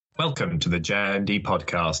Welcome to the JMD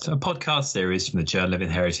podcast, a podcast series from the Journal of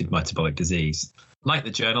Inherited Metabolic Disease. Like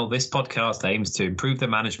the journal, this podcast aims to improve the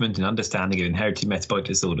management and understanding of inherited metabolic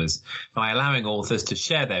disorders by allowing authors to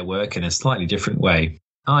share their work in a slightly different way.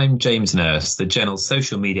 I'm James Nurse, the journal's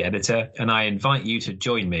social media editor, and I invite you to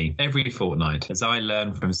join me every fortnight as I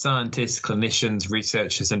learn from scientists, clinicians,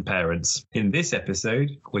 researchers, and parents. In this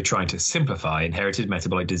episode, we're trying to simplify inherited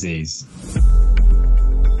metabolic disease.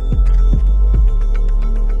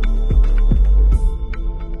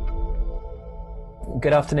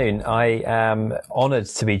 Good afternoon. I am honoured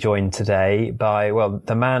to be joined today by,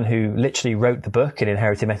 the man who literally wrote the book in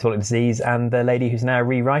Inherited Metabolic Disease and the lady who's now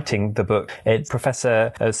rewriting the book. It's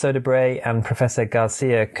Professor Soderbre and Professor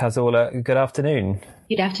Garcia Cazorla. Good afternoon.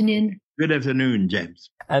 Good afternoon. Good afternoon, James.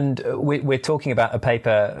 And we're talking about a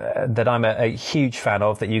paper that I'm a huge fan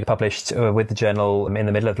of that you published with the journal in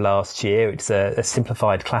the middle of last year. It's a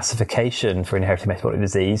simplified classification for inherited metabolic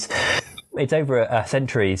disease. It's over a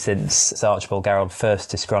century since Archibald Garrod first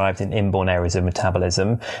described inborn errors of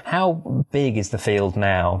metabolism. How big is the field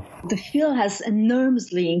now? The field has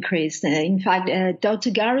enormously increased. In fact,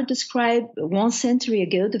 Dr. Garrod described 1 century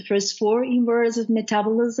ago the first 4 inborn errors of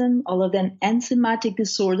metabolism, all of them enzymatic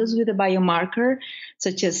disorders with a biomarker,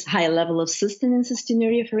 such as high level of cysteine and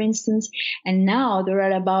cystinuria, for instance. And now there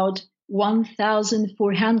are about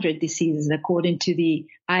 1,400 diseases according to the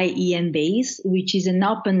IEM base, which is an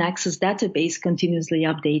open access database continuously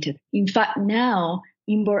updated. In fact, now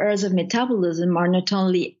inborn errors of metabolism are not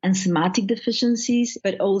only enzymatic deficiencies,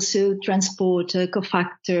 but also transporter,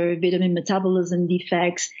 cofactor, vitamin metabolism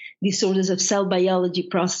defects, disorders of cell biology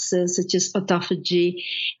processes such as autophagy,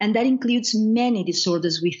 and that includes many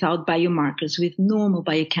disorders without biomarkers, with normal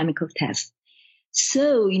biochemical tests.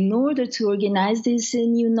 So in order to organize this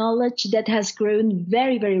new knowledge that has grown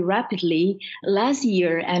very, very rapidly, last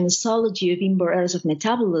year, an histology of inborn errors of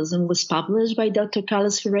metabolism was published by Dr.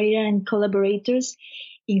 Carlos Ferreira and collaborators,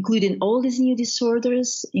 including all these new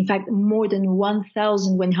disorders, in fact, more than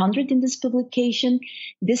 1,100 in this publication,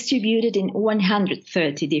 distributed in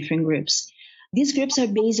 130 different groups. These groups are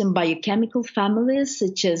based on biochemical families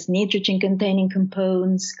such as nitrogen-containing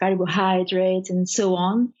compounds, carbohydrates, and so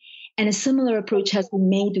on. And a similar approach has been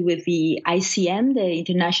made with the ICM, the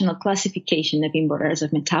International Classification of Inborn Errors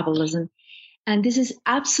of Metabolism. And this is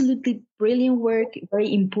absolutely brilliant work,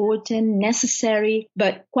 very important, necessary,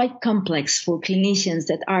 but quite complex for clinicians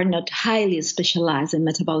that are not highly specialized in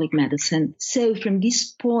metabolic medicine. So from this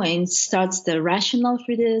point starts the rationale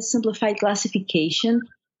for the simplified classification,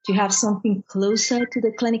 to have something closer to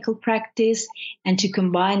the clinical practice and to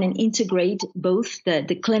combine and integrate both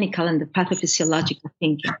the clinical and the pathophysiological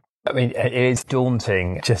thinking. I mean, it is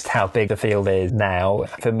daunting just how big the field is now.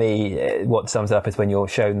 For me, what sums it up is when you're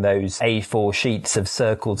shown those A4 sheets of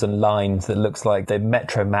circles and lines that looks like the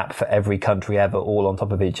metro map for every country ever, all on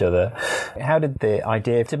top of each other. How did the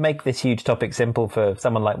idea to make this huge topic simple for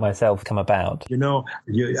someone like myself come about? You know,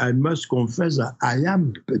 I must confess that I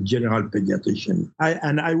am a general pediatrician.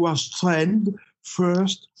 I was trained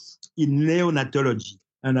first in neonatology,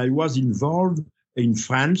 and I was involved in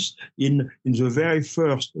France in the very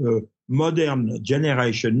first modern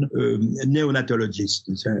generation neonatologists.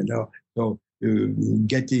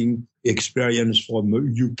 Getting experience from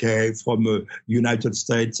UK, from United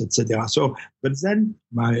States, etc. So, but then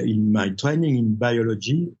my training in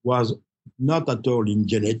biology was not at all in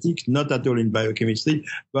genetics, not at all in biochemistry,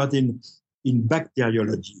 but in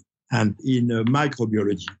bacteriology and in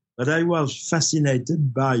microbiology. But I was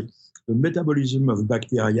fascinated by the metabolism of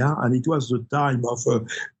bacteria, and it was the time of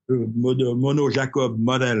Mono-Jacob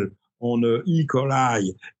model on E.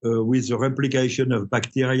 coli with the replication of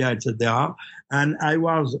bacteria, etc. And I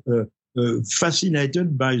was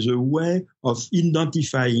fascinated by the way of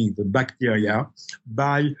identifying the bacteria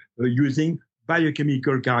by using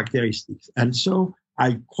biochemical characteristics. And so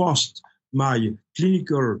I crossed my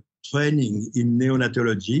clinical training in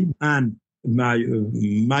neonatology and my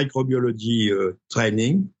microbiology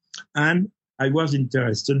training, and I was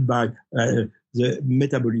interested by the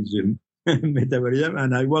metabolism,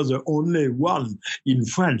 and I was the only one in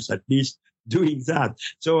France, at least, doing that.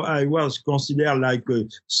 So I was considered like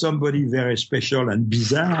somebody very special and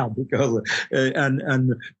bizarre because,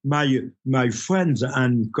 and my friends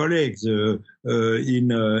and colleagues in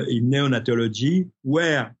neonatology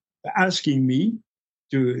were asking me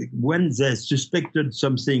to, when they suspected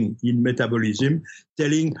something in metabolism,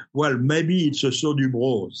 telling, well, maybe it's a saut du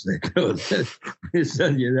bros.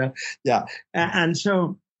 Yeah. And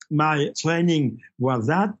so my training was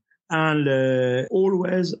that. And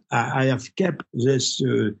always I have kept this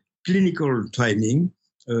clinical training.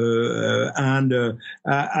 I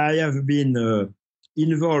have been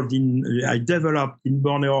I developed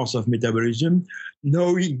inborn errors of metabolism,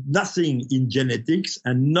 knowing nothing in genetics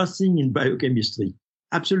and nothing in biochemistry.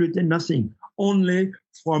 Absolutely nothing. Only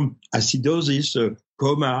from acidosis,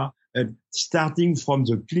 coma, starting from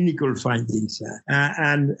the clinical findings.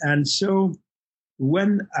 And so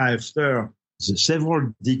when after the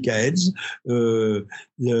several decades, when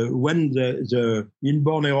the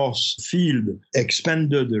inborn errors field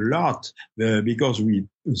expanded a lot, because we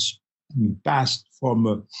passed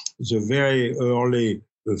from the very early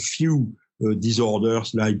few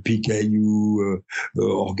disorders like PKU,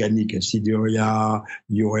 organic aciduria,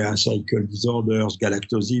 urea cycle disorders,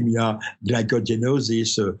 galactosemia,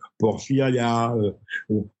 glycogenosis, porphyria,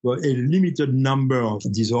 a limited number of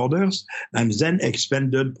disorders, and then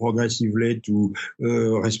expanded progressively to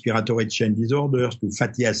respiratory chain disorders, to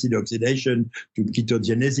fatty acid oxidation, to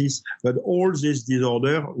ketogenesis. But all these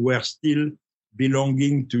disorders were still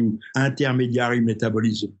belonging to intermediary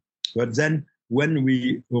metabolism. But then when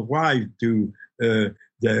we arrived to the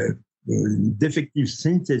defective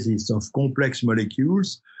synthesis of complex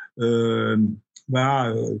molecules,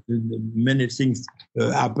 many things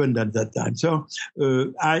happened at that time. So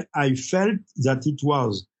I felt that it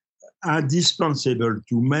was indispensable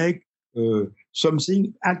to make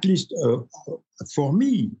something, at least for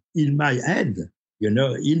me, in my head,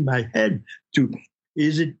 to,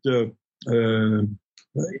 is it a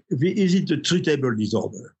treatable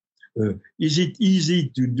disorder? Is it easy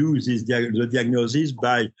to do this the diagnosis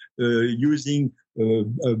by using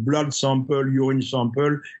a blood sample, urine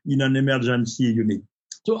sample in an emergency unit?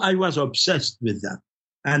 So I was obsessed with that.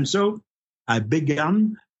 And so I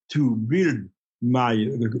began to build my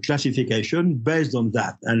classification based on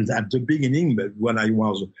that. And at the beginning, when I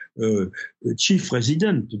was chief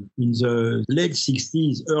resident in the late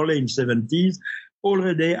 60s, early 70s,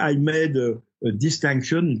 already I made a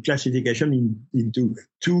distinction, classification into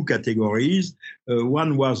two categories.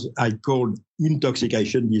 One was I called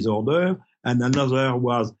intoxication disorder, and another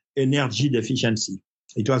was energy deficiency.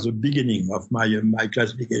 It was the beginning of my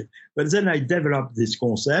classification. But then I developed this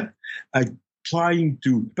concept, trying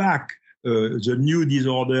to pack the new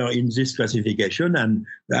disorder in this classification, and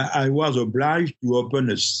I was obliged to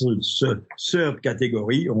open a third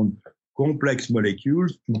category on complex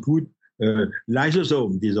molecules to put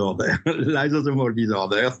lysosomal disorders, but lysosomal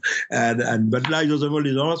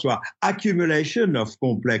disorders were accumulation of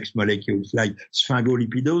complex molecules like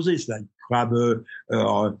sphingolipidosis, like Krabbe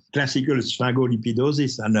or classical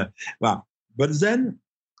sphingolipidosis, but then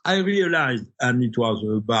I realized, and it was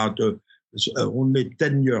about only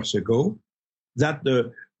 10 years ago, that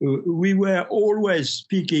we were always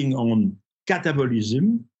speaking on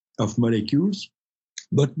catabolism of molecules,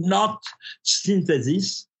 but not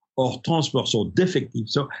synthesis or transport, so defective.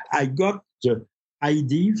 So I got the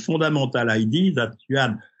fundamental idea that you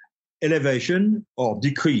had elevation or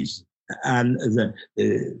decrease, and the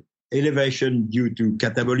elevation due to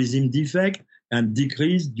catabolism defect and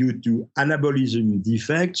decrease due to anabolism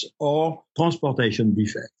defects or transportation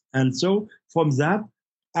defects. And so from that,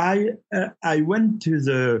 I went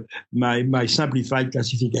to my simplified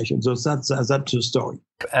classification. So that's the story.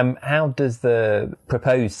 How does the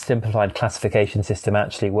proposed simplified classification system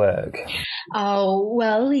actually work?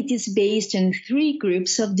 Well, it is based on three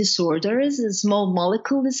groups of disorders: small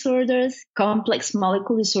molecule disorders, complex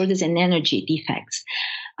molecule disorders, and energy defects.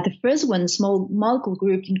 The first one, small molecule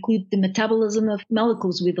group, includes the metabolism of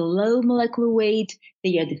molecules with a low molecular weight.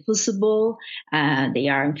 They are diffusible. They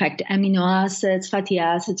are, in fact, amino acids, fatty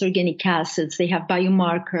acids, organic acids. They have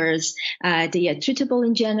biomarkers. They are treatable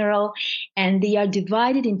in general. And they are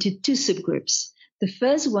divided into two subgroups. The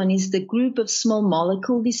first one is the group of small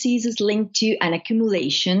molecule diseases linked to an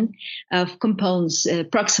accumulation of compounds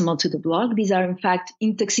proximal to the block. These are, in fact,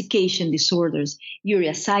 intoxication disorders,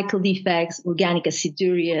 urea cycle defects, organic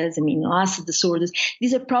acidurias, amino acid disorders.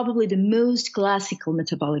 These are probably the most classical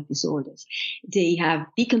metabolic disorders. They have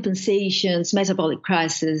decompensations, metabolic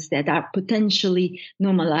crises that are potentially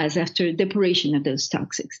normalized after depuration of those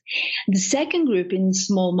toxics. The second group in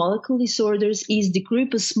small molecule disorders is the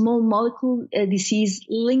group of small molecule disease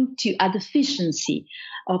linked to a deficiency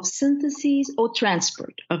of synthesis or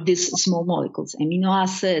transport of these small molecules, amino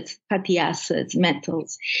acids, fatty acids,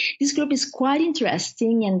 metals. This group is quite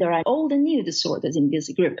interesting, and there are old and new disorders in this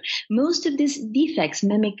group. Most of these defects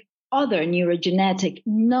mimic other neurogenetic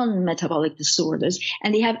non-metabolic disorders,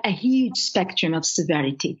 and they have a huge spectrum of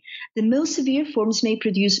severity. The most severe forms may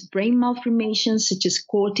produce brain malformations such as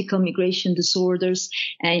cortical migration disorders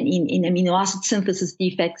and in amino acid synthesis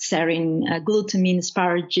defects, serine, glutamine,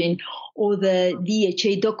 asparagine, or the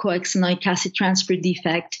DHA docosahexaenoic acid transport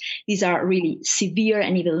defect. These are really severe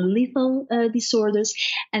and even lethal disorders.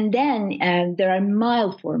 And then there are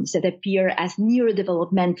mild forms that appear as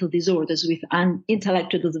neurodevelopmental disorders with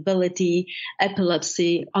intellectual disability,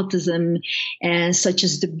 epilepsy, autism, such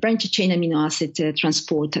as the branched chain amino acid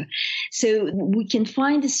transporter. So we can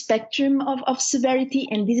find the spectrum of severity,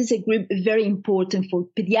 and this is a group very important for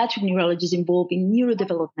pediatric neurologists involved in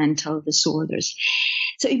neurodevelopmental disorders.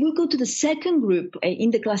 So if we go to the second group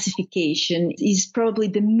in the classification, is probably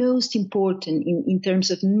the most important in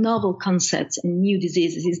terms of novel concepts and new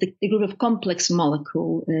diseases, is the group of complex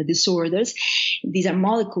molecule disorders. These are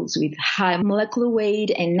molecules with high molecular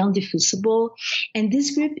weight and non-diffusible. And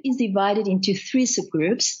this group is divided into three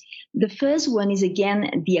subgroups. The first one is,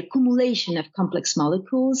 again, the accumulation of complex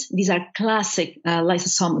molecules. These are classic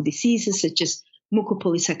lysosomal diseases such as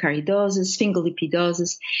mucopolysaccharidosis,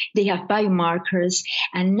 sphingolipidosis. They have biomarkers.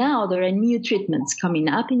 And now there are new treatments coming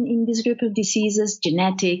up in this group of diseases,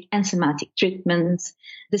 genetic, enzymatic treatments.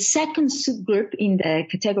 The second subgroup in the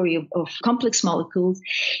category of complex molecules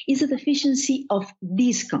is a deficiency of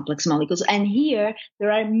these complex molecules. And here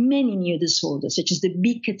there are many new disorders, such as the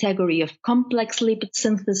big category of complex lipid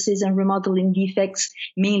synthesis and remodeling defects,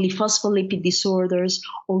 mainly phospholipid disorders,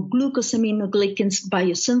 or glucosaminoglycans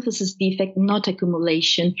biosynthesis defect, not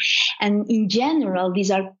accumulation. And in general, these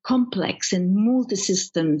are complex and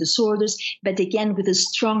multi-system disorders, but again with a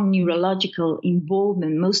strong neurological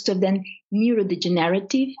involvement, most of them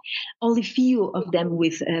neurodegenerative, only few of them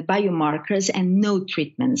with biomarkers and no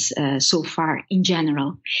treatments so far in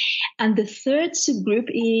general. And the third subgroup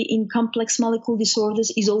in complex molecule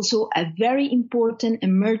disorders is also a very important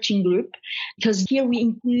emerging group, because here we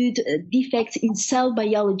include defects in cell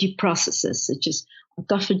biology processes such as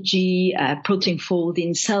autophagy, protein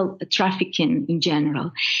folding, cell trafficking in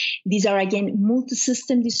general. These are, again,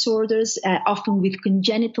 multi-system disorders, often with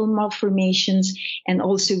congenital malformations and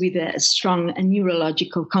also with a strong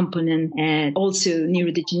neurological component, and also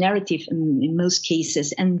neurodegenerative in most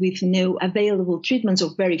cases, and with no available treatments,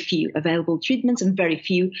 or very few available treatments and very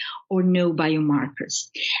few or no biomarkers.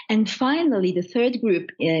 And finally, the third group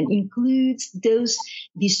includes those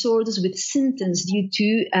disorders with symptoms due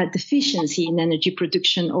to deficiency in energy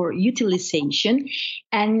production or utilization,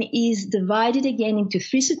 and is divided again into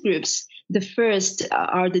three subgroups. The first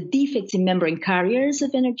are the defects in membrane carriers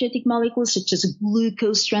of energetic molecules, such as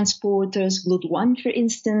glucose transporters, GLUT1, for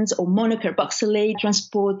instance, or monocarboxylate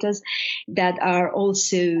transporters that are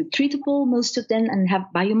also treatable, most of them, and have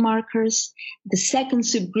biomarkers. The second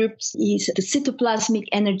subgroup is the cytoplasmic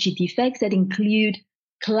energy defects that include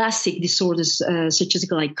classic disorders such as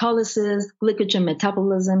glycolysis, glycogen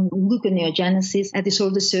metabolism, gluconeogenesis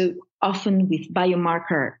disorders, so often with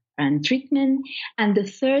biomarker and treatment. And the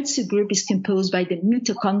third subgroup is composed by the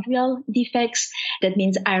mitochondrial defects. That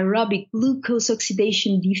means aerobic glucose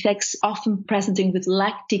oxidation defects, often presenting with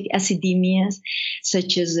lactic acidemias,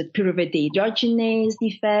 such as pyruvate dehydrogenase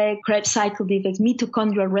defect, Krebs cycle defects,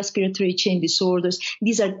 mitochondrial respiratory chain disorders.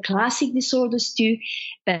 These are classic disorders too.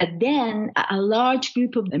 But then a large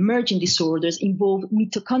group of emerging disorders involve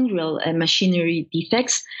mitochondrial machinery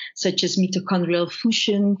defects, such as mitochondrial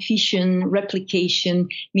fusion, fission, replication,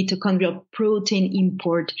 mitochondrial protein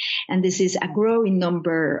import. And this is a growing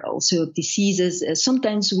number also of diseases,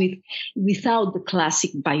 sometimes without the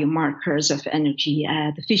classic biomarkers of energy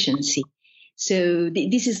deficiency. So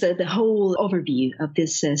this is the whole overview of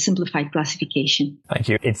this simplified classification. Thank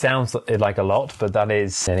you. It sounds like a lot, but that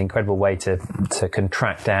is an incredible way to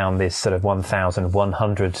contract down this sort of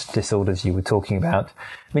 1,100 disorders you were talking about.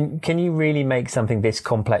 I mean, can you really make something this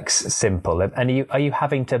complex simple? And are you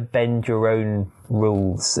having to bend your own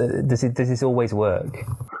rules? Does this always work?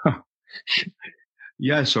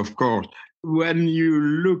 Yes, of course. When you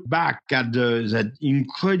look back at that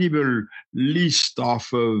incredible list of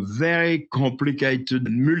very complicated,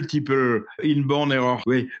 multiple inborn errors,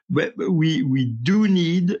 we do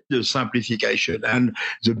need the simplification. And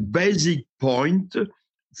the basic point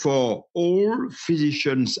for all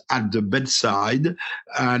physicians at the bedside,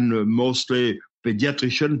 and mostly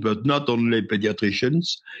pediatricians, but not only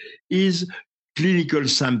pediatricians, is clinical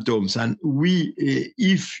symptoms. And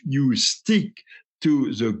if you stick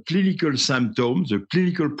to the clinical symptoms, the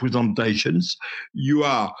clinical presentations, you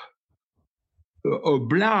are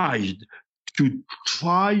obliged to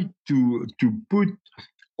try to put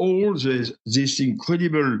all this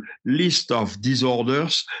incredible list of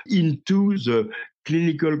disorders into the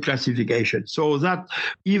clinical classification, so that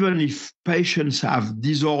even if patients have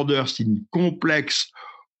disorders in complex,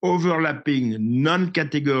 overlapping,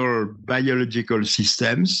 non-categorical biological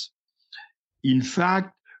systems, in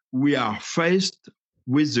fact, we are faced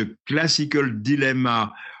with the classical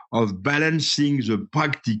dilemma of balancing the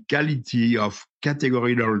practicality of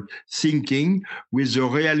categorical thinking with the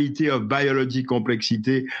reality of biology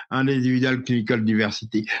complexity and individual clinical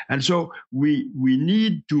diversity. And so we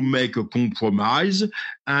need to make a compromise.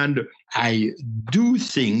 And I do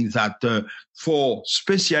think that for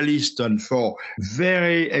specialists and for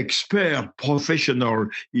very expert professionals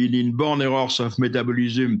in inborn errors of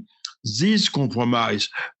metabolism, this compromise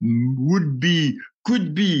could be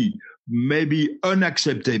maybe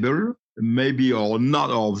unacceptable, maybe or not,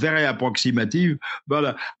 or very approximative,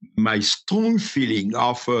 but my strong feeling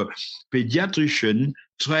of a pediatrician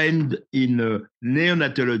trained in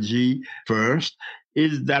neonatology first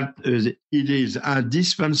is that it is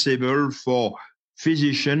indispensable for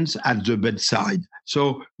physicians at the bedside.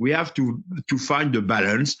 So we have to find a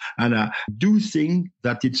balance, and I do think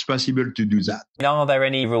that it's possible to do that. Are there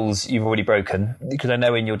any rules you've already broken? Because I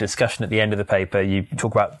know in your discussion at the end of the paper, you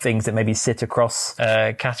talk about things that maybe sit across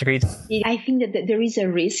categories. I think that there is a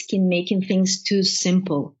risk in making things too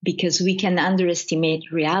simple because we can underestimate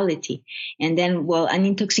reality. And then, an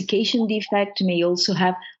intoxication defect may also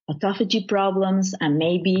have autophagy problems and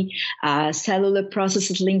maybe cellular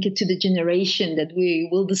processes linked to degeneration that we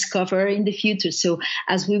will discover in the future. So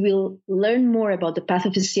as we will learn more about the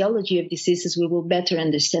pathophysiology of diseases, we will better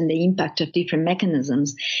understand the impact of different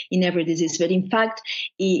mechanisms in every disease. But in fact,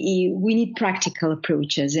 we need practical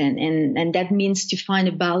approaches, and that means to find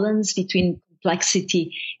a balance between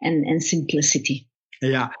complexity and simplicity.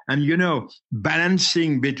 Yeah, and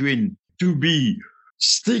balancing between to be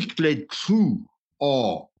strictly true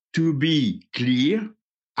or to be clear.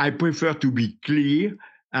 I prefer to be clear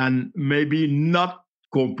and maybe not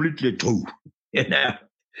completely true. Yeah.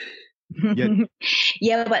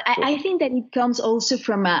 Yeah, but I think that it comes also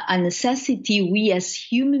from a necessity. We as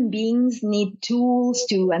human beings need tools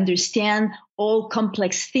to understand all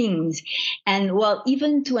complex things. And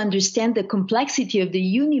even to understand the complexity of the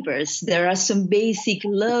universe, there are some basic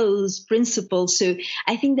laws, principles. So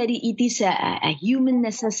I think that it is a human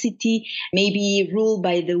necessity, maybe ruled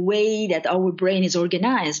by the way that our brain is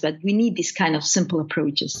organized, but we need this kind of simple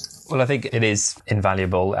approaches. Well, I think it is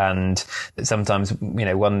invaluable, and sometimes,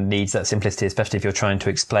 one needs that simplicity, especially if you're trying to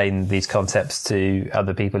explain these concepts to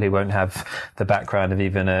other people who won't have the background of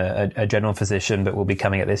even a general physician, but will be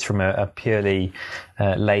coming at this from a purely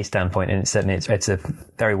lay standpoint, and certainly it's a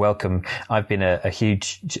very welcome. I've been a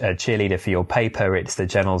huge cheerleader for your paper. It's the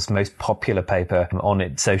journal's most popular paper on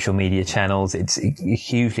its social media channels. It's a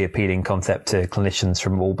hugely appealing concept to clinicians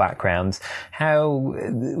from all backgrounds. How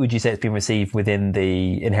would you say it's been received within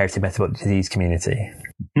the inherited metabolic disease community?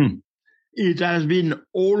 It has been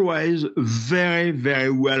always very,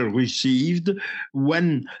 very well received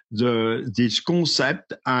when this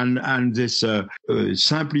concept and this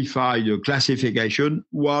simplified classification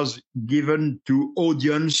was given to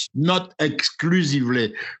audience not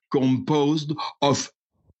exclusively composed of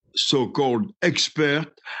so-called expert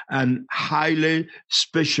and highly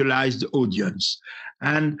specialized audience.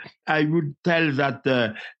 And I would tell that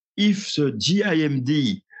if the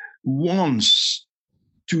GIMD wants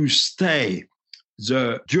to stay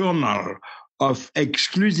the journal of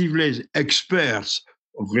exclusively experts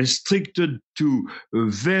restricted to a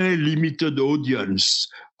very limited audience,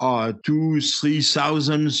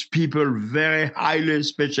 2,000-3,000 people very highly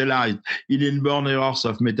specialized in inborn errors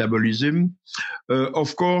of metabolism,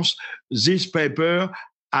 of course, this paper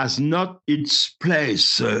has not its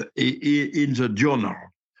place in the journal.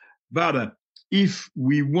 But if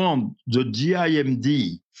we want the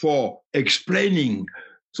GIMD for explaining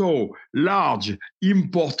so large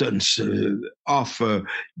importance of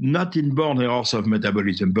not inborn errors of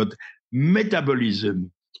metabolism, but metabolism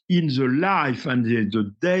in the life and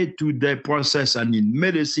the day-to-day process and in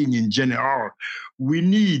medicine in general, we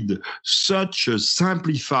need such a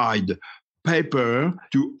simplified paper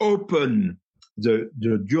to open the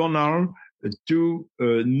journal to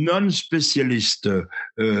non-specialist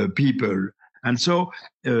people. And so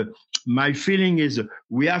my feeling is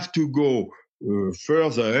we have to go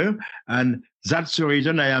further, and that's the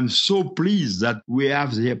reason I am so pleased that we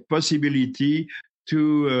have the possibility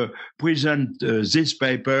to present this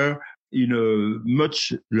paper in a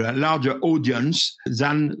much larger audience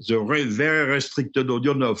than the very restricted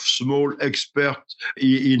audience of small experts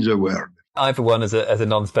in the world. I, for one, as a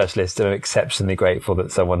non-specialist, am exceptionally grateful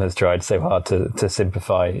that someone has tried so hard to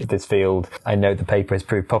simplify this field. I know the paper has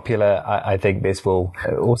proved popular. I think this will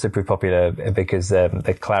also prove popular because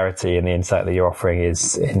the clarity and the insight that you're offering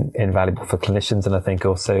is invaluable for clinicians, and I think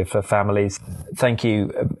also for families. Thank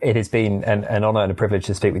you. It has been an honour and a privilege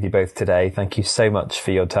to speak with you both today. Thank you so much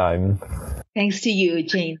for your time. Thanks to you,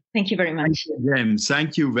 Jane. Thank you very much. James,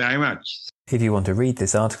 thank you very much. If you want to read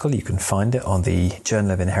this article, you can find it on the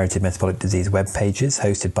Journal of Inherited Metabolic Disease web pages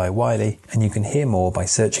hosted by Wiley, and you can hear more by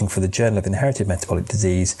searching for the Journal of Inherited Metabolic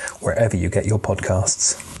Disease wherever you get your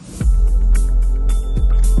podcasts.